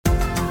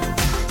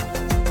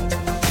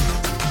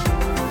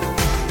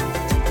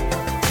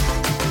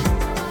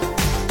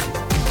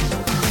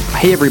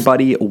Hey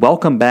everybody,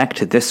 welcome back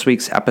to this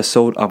week's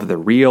episode of the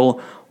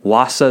Real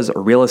Wassa's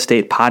Real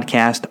Estate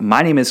Podcast.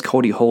 My name is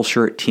Cody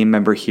Hoelscher, team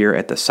member here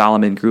at the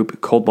Solomon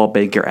Group Coldwell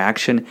Banker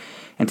Action,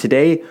 and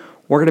today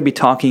we're going to be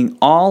talking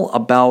all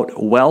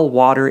about well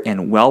water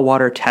and well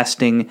water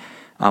testing,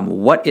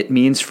 what it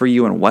means for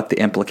you and what the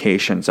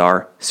implications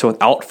are. So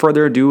without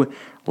further ado,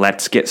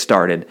 let's get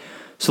started.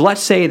 So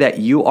let's say that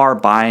you are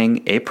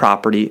buying a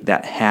property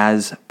that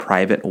has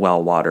private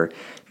well water.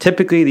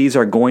 Typically, these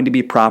are going to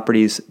be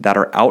properties that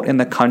are out in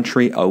the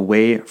country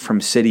away from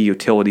city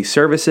utility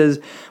services,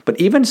 but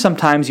even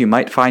sometimes you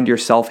might find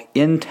yourself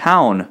in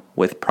town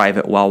with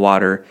private well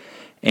water.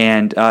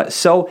 And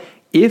so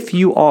if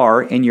you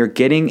are and you're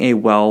getting a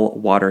well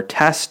water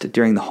test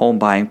during the home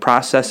buying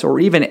process or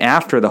even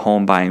after the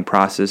home buying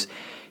process,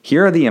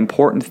 here are the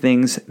important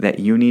things that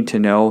you need to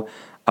know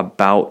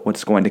about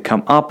what's going to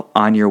come up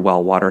on your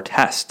well water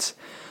tests.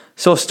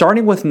 So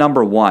starting with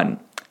number one,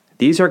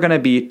 these are going to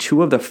be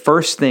two of the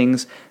first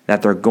things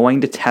that they're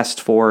going to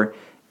test for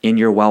in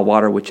your well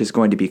water, which is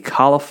going to be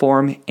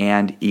coliform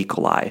and E.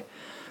 coli.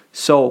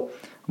 So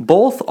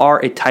both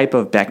are a type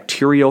of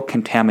bacterial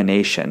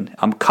contamination.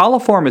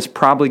 Coliform is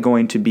probably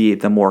going to be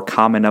the more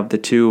common of the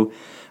two.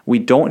 We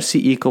don't see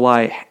E.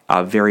 coli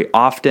very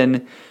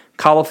often.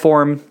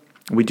 Coliform,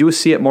 we do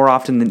see it more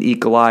often than E.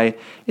 coli.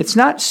 It's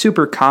not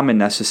super common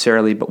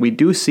necessarily, but we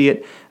do see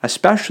it,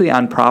 especially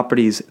on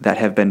properties that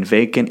have been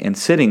vacant and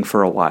sitting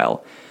for a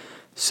while.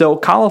 So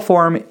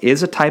coliform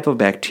is a type of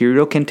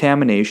bacterial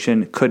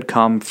contamination, could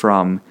come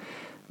from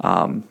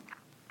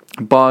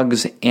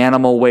bugs,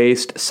 animal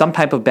waste, some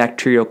type of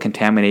bacterial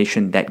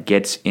contamination that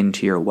gets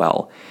into your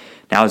well.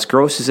 Now, as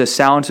gross as this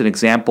sounds, an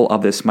example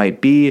of this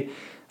might be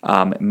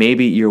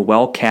maybe your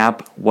well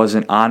cap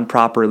wasn't on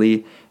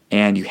properly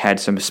and you had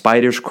some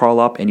spiders crawl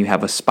up and you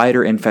have a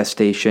spider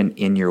infestation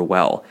in your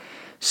well.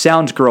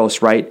 Sounds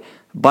gross, right?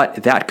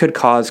 But that could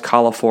cause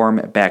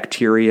coliform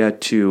bacteria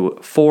to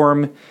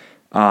form.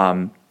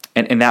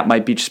 And that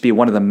might just be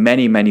one of the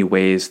many, many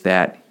ways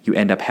that you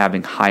end up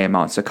having high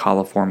amounts of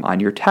coliform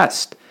on your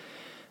test.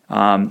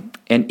 And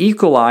E.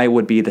 coli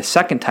would be the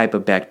second type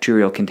of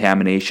bacterial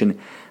contamination.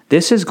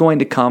 This is going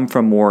to come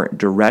from more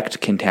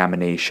direct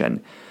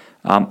contamination.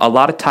 A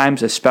lot of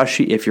times,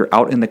 especially if you're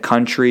out in the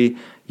country,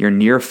 you're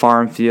near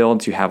farm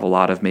fields, you have a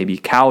lot of maybe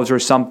cows or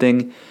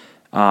something.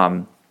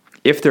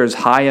 If there's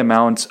high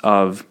amounts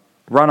of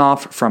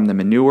runoff from the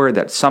manure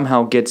that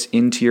somehow gets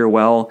into your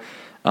well,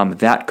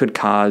 that could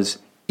cause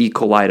E.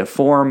 coli to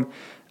form.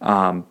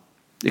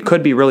 It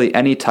could be really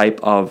any type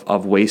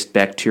of waste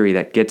bacteria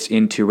that gets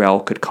into your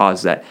well could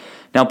cause that.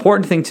 Now,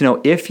 important thing to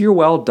know, if your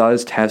well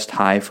does test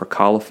high for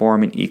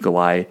coliform and E.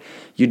 coli,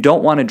 you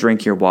don't want to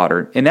drink your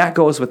water. And that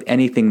goes with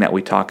anything that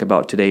we talk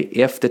about today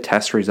if the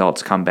test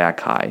results come back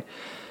high.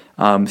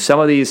 Some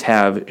of these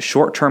have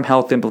short-term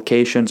health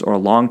implications or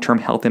long-term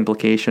health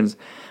implications,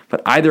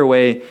 but either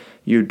way,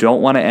 you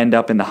don't want to end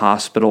up in the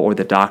hospital or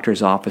the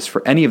doctor's office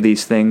for any of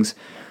these things.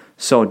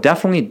 So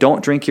definitely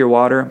don't drink your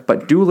water,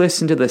 but do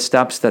listen to the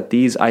steps that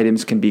these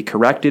items can be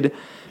corrected,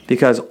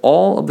 because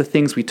all of the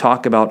things we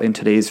talk about in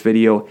today's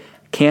video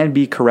can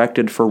be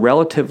corrected for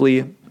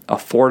relatively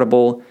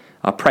affordable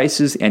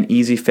prices and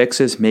easy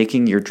fixes,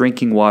 making your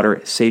drinking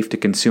water safe to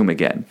consume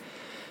again.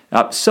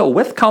 So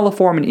with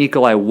coliform and E.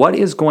 coli, what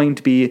is going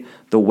to be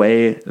the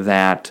way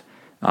that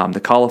the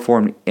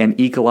coliform and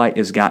E. coli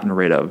is gotten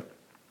rid of?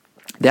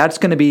 That's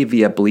going to be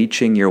via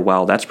bleaching your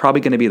well. That's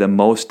probably going to be the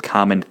most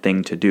common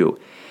thing to do.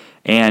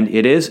 And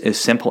it is as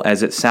simple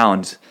as it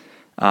sounds.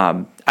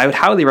 I would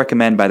highly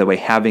recommend, by the way,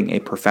 having a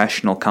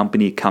professional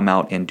company come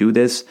out and do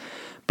this.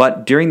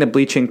 But during the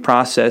bleaching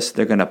process,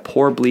 they're going to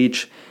pour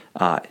bleach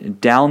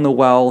down the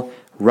well,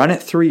 run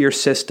it through your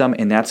system,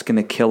 and that's going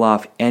to kill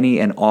off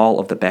any and all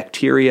of the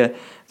bacteria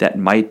that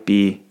might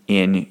be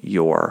in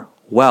your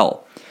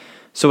well.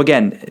 So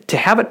again, to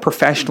have it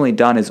professionally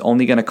done is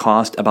only going to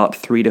cost about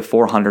 $300 to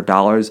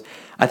 $400.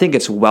 I think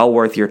it's well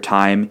worth your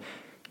time.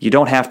 You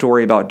don't have to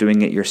worry about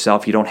doing it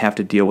yourself. You don't have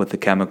to deal with the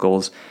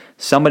chemicals.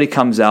 Somebody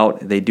comes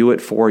out, they do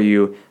it for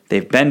you.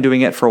 They've been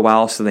doing it for a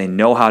while, so they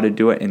know how to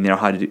do it, and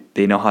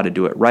they know how to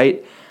do it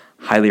right.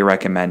 Highly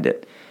recommend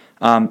it.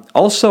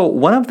 Also,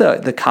 one of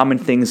the common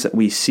things that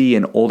we see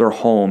in older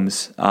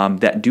homes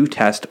that do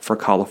test for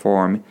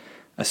coliform,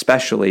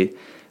 especially,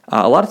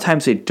 a lot of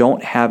times they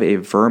don't have a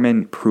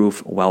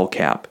vermin-proof well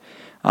cap,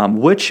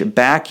 which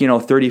back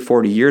 30,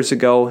 40 years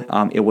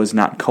ago, it was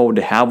not code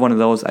to have one of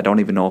those. I don't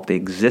even know if they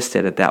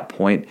existed at that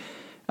point.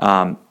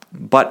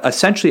 But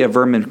essentially a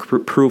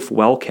vermin-proof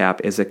well cap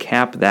is a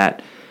cap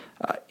that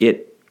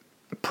it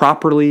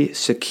properly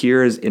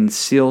secures and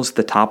seals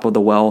the top of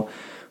the well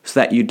so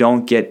that you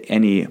don't get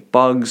any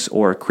bugs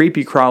or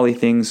creepy crawly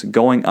things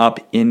going up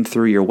in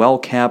through your well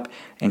cap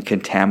and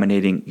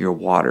contaminating your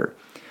water.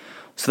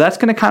 So that's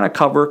going to kind of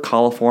cover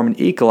coliform and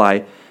E.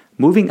 coli.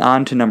 Moving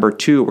on to number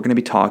 2, we're going to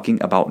be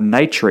talking about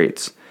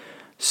nitrates.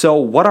 So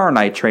what are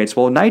nitrates?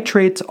 Well,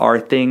 nitrates are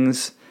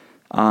things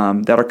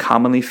that are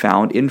commonly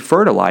found in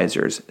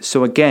fertilizers.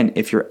 So again,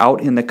 if you're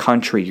out in the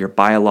country, you're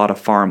by a lot of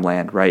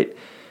farmland, right?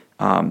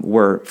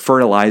 where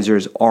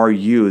fertilizers are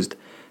used,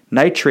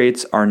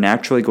 nitrates are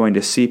naturally going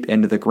to seep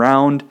into the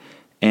ground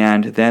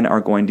and then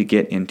are going to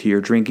get into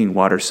your drinking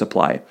water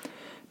supply.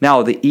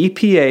 Now, the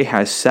EPA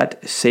has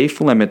set safe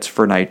limits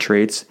for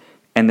nitrates,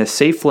 and the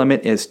safe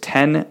limit is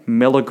 10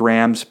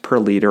 milligrams per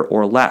liter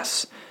or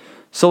less.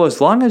 So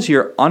as long as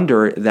you're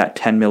under that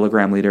 10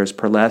 milligram liters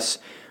per less,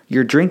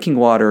 your drinking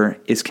water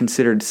is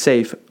considered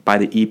safe by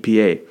the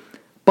EPA.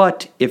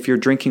 But if your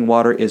drinking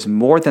water is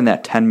more than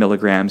that 10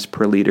 milligrams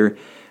per liter,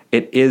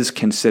 it is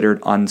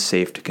considered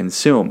unsafe to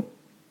consume.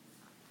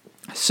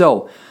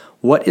 So,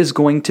 what is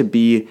going to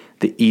be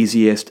the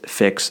easiest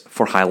fix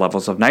for high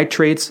levels of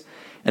nitrates?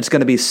 It's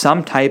going to be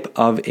some type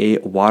of a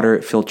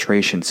water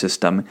filtration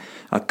system.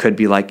 Could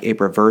be like a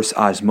reverse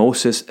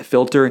osmosis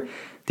filter.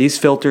 These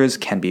filters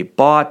can be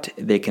bought,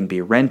 they can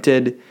be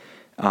rented.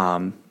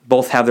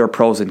 Both have their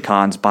pros and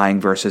cons,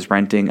 buying versus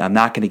renting. I'm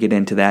not going to get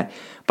into that.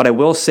 But I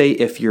will say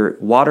if your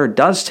water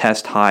does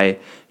test high,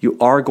 you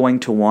are going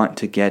to want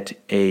to get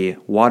a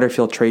water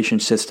filtration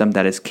system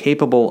that is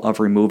capable of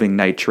removing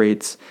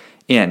nitrates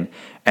in.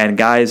 And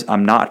guys,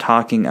 I'm not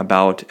talking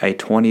about a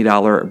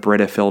 $20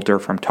 Brita filter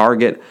from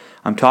Target.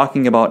 I'm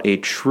talking about a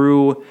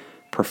true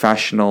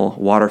professional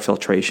water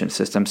filtration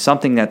system,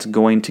 something that's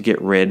going to get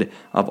rid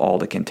of all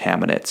the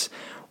contaminants.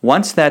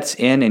 Once that's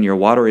in and your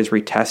water is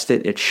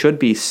retested, it should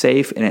be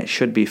safe and it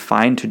should be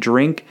fine to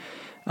drink.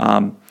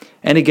 And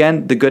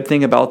again, the good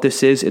thing about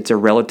this is it's a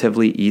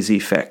relatively easy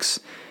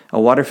fix. A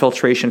water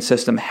filtration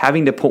system,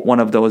 having to put one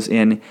of those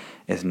in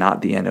is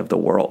not the end of the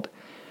world.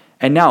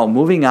 And now,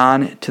 moving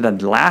on to the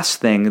last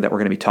thing that we're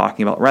going to be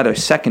talking about, rather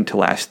second to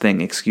last thing,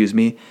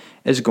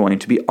 is going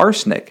to be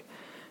arsenic.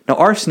 Now,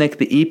 arsenic,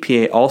 the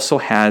EPA also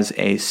has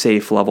a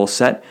safe level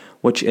set,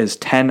 which is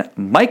 10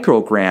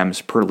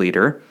 micrograms per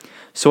liter.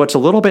 So it's a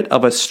little bit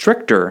of a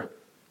stricter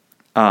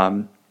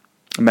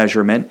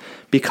measurement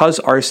because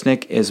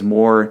arsenic is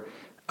more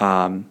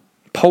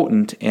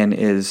potent and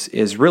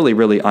is really,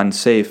 really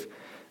unsafe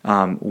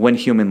when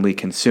humanly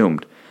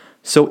consumed.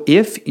 So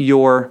if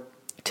your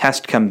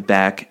test comes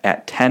back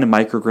at 10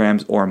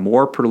 micrograms or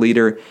more per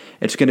liter,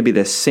 it's going to be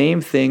the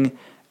same thing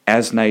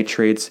as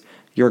nitrates.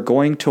 You're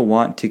going to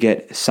want to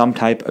get some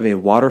type of a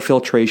water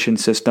filtration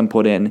system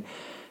put in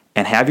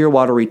and have your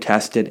water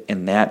retested,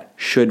 and that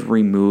should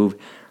remove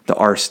the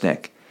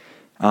arsenic.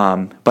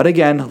 But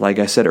again, like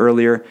I said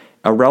earlier,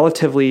 a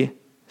relatively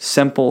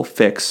simple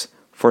fix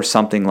for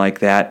something like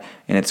that,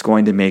 and it's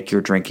going to make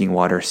your drinking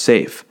water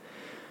safe.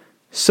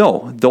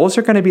 So those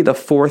are going to be the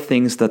 4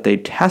 things that they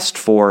test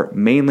for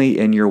mainly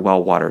in your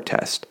well water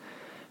test.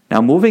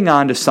 Now moving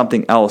on to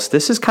something else,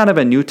 this is kind of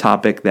a new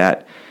topic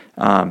that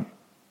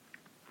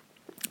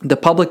the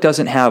public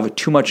doesn't have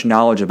too much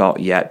knowledge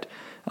about yet.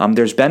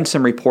 There's been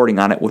some reporting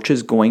on it, which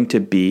is going to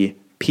be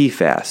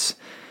PFAS.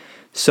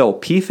 So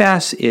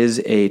PFAS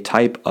is a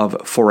type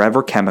of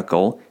forever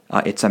chemical.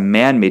 It's a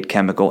man-made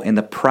chemical, and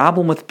the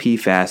problem with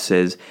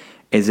PFAS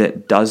is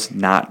it does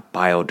not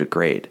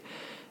biodegrade.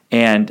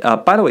 And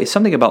by the way,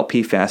 something about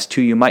PFAS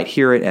too, you might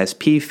hear it as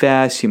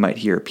PFAS, you might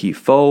hear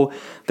PFO.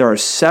 There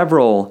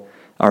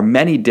are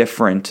many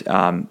different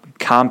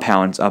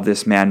compounds of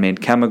this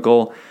man-made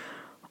chemical.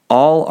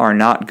 All are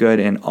not good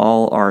and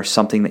all are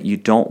something that you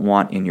don't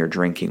want in your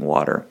drinking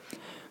water.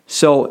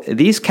 So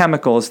these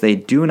chemicals, they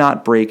do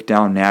not break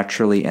down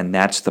naturally, and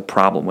that's the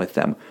problem with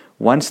them.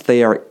 Once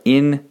they are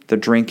in the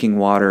drinking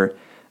water,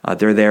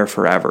 they're there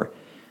forever.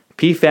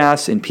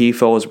 PFAS and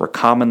PFOs were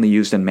commonly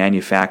used in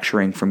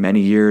manufacturing for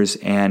many years,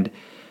 and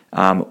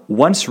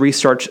once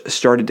research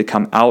started to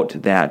come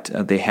out that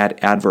they had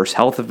adverse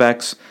health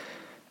effects,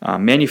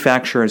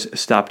 manufacturers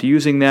stopped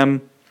using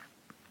them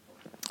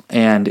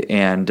and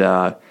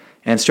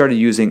started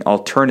using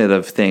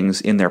alternative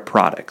things in their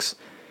products.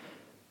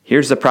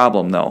 Here's the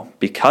problem though,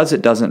 because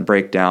it doesn't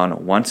break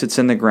down, once it's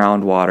in the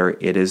groundwater,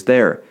 it is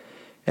there.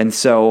 And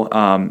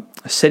so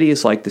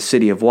cities like the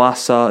city of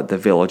Wausau, the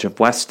village of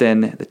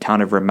Weston, the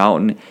town of Red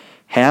Mountain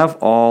have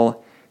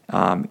all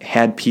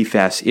had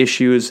PFAS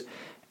issues,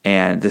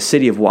 and the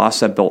city of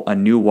Wausau built a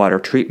new water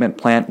treatment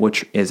plant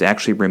which is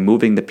actually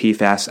removing the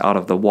PFAS out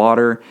of the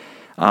water.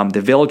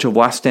 The village of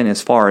Weston,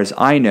 as far as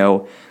I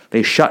know,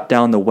 they shut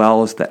down the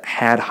wells that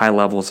had high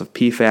levels of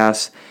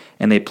PFAS,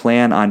 and they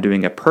plan on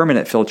doing a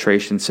permanent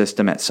filtration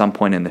system at some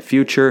point in the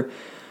future.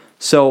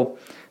 So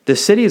the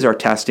cities are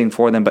testing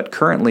for them, but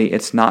currently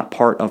it's not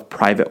part of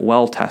private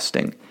well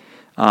testing.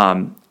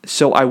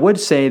 So I would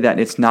say that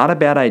it's not a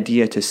bad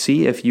idea to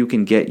see if you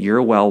can get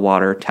your well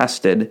water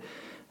tested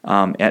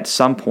at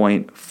some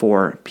point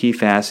for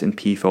PFAS and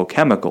PFO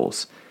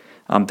chemicals.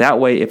 That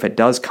way, if it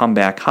does come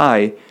back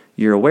high,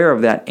 you're aware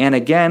of that. And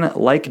again,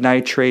 like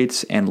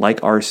nitrates and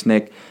like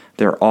arsenic,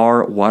 there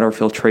are water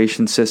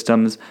filtration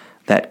systems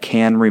that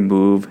can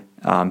remove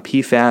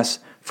PFAS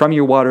from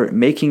your water,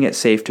 making it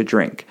safe to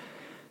drink.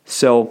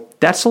 So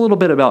that's a little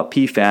bit about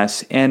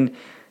PFAS. And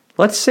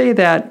let's say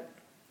that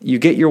you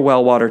get your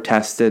well water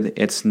tested.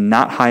 It's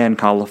not high in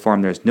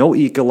coliform. There's no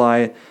E.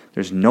 coli.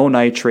 There's no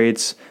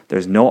nitrates.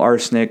 There's no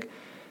arsenic.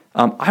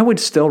 I would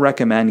still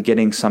recommend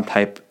getting some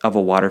type of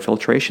a water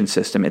filtration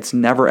system. It's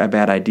never a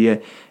bad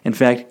idea. In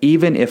fact,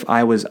 even if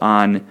I was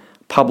on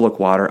public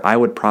water, I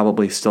would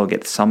probably still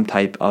get some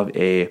type of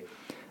a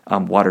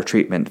water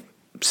treatment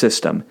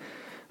system.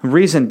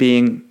 Reason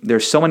being,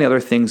 there's so many other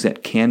things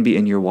that can be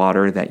in your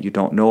water that you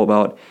don't know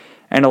about,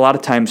 and a lot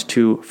of times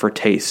too for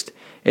taste.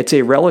 It's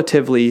a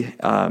relatively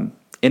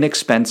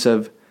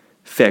inexpensive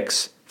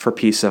fix for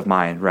peace of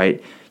mind,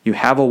 right? You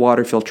have a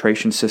water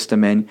filtration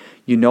system in,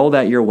 you know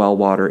that your well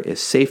water is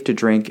safe to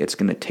drink, it's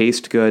going to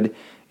taste good,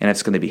 and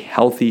it's going to be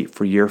healthy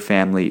for your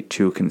family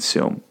to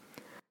consume.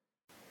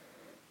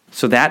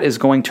 So that is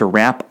going to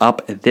wrap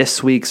up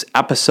this week's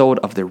episode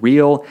of The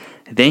Real.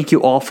 Thank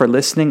you all for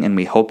listening, and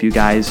we hope you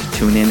guys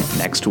tune in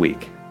next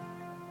week.